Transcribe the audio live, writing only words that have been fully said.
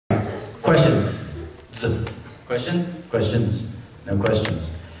Question. Question? Questions. No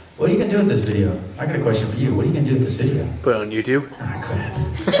questions. What are you gonna do with this video? I got a question for you. What are you gonna do with this video? Put it on YouTube. Ah, crap.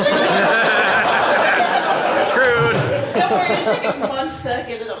 You're screwed. Don't worry, it's taking 1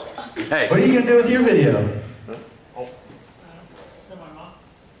 second. Hey. What are you gonna do with your video?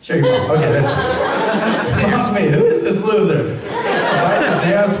 Show your mom. Okay, that's Mom's me. Who is this loser? Bites his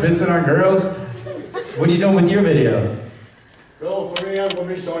nails, spits it on girls. What are you doing with your video? Well, for me, I'm going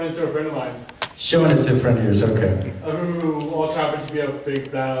to be showing it to a friend of mine. Showing it to a friend of yours, okay. Who also happens to be a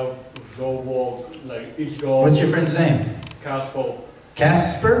big fan of goal, like each goal. What's your friend's name? Casper.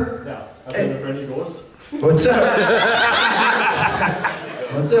 Casper? Yeah, I think the friendly ghost. What's up?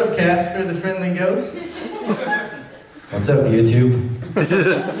 What's up, Casper, the friendly ghost? What's up, YouTube?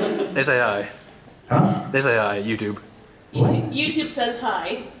 They say hi. Huh? They say hi, YouTube. What? YouTube says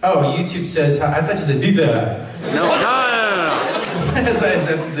hi. Oh, YouTube says hi. I thought you said pizza. No. As I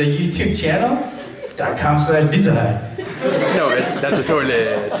said, the YouTube channel? .com/pizza. No, that's the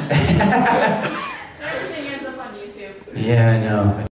toilet. Everything ends up on YouTube. Yeah, I know.